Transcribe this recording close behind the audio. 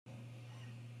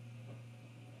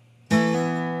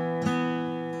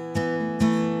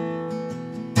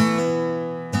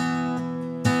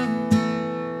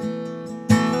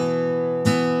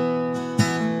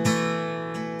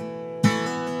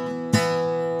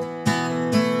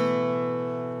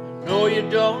you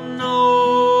don't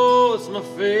know, it's my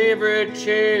favorite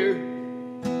chair.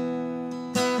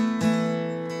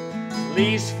 At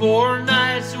least 4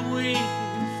 nights a week you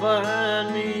can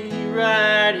find me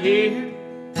right here.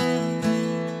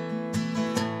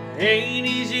 Ain't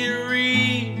easy to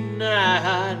read, and I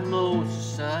hide most of the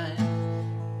signs.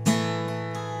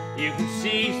 You can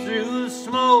see through the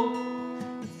smoke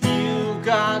if you've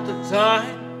got the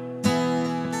time.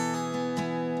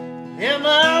 Am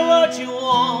I what you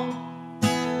want?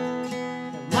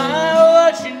 Am I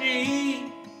what you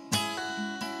need?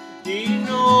 Do you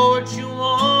know what you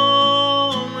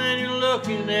want when you're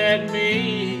looking at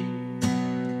me?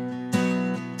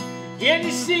 Can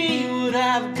you see what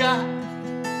I've got?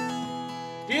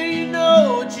 Do you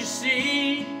know what you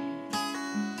see?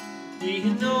 Do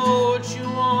you know what you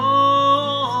want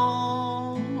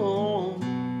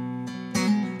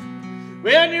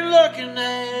when you're looking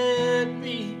at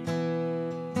me?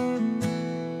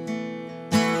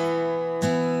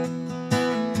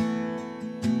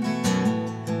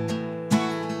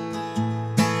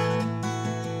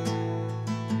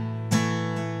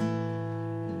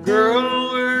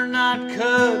 Girl, we're not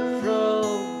cut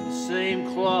from the same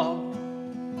cloth.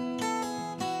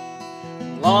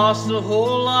 Lost a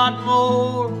whole lot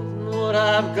more than what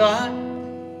I've got.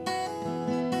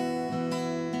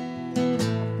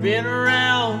 I've been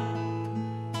around,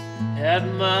 had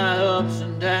my ups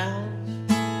and downs.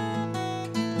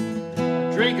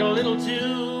 I drink a little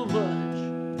too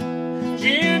much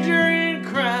ginger and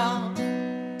crown.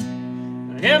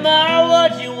 Am I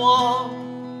what you want?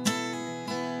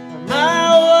 Am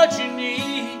I what you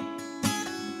need?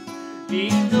 Do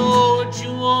you know what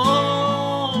you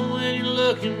want when you're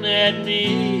looking at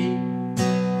me?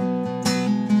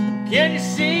 Can you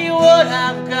see what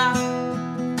I've got?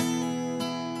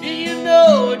 Do you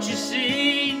know what you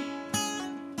see?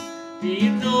 Do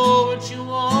you know what you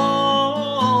want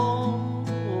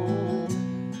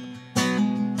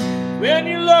when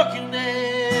you're looking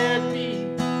at me?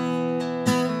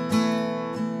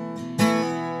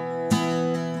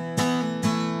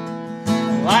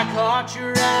 I caught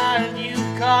your eye and you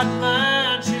caught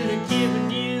mine. Should have given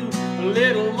you a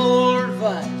little more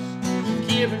advice,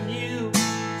 given you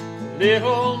a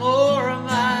little more of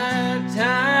my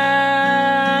time.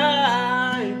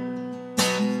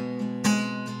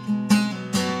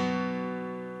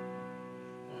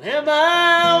 Am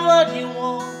I what you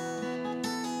want?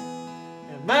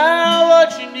 Am I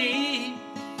what you need?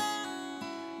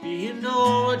 Do you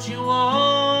know what you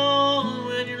want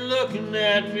when you're looking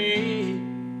at me?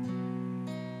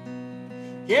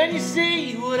 Can you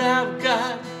see what I've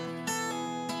got?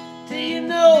 Do you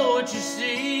know what you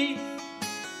see?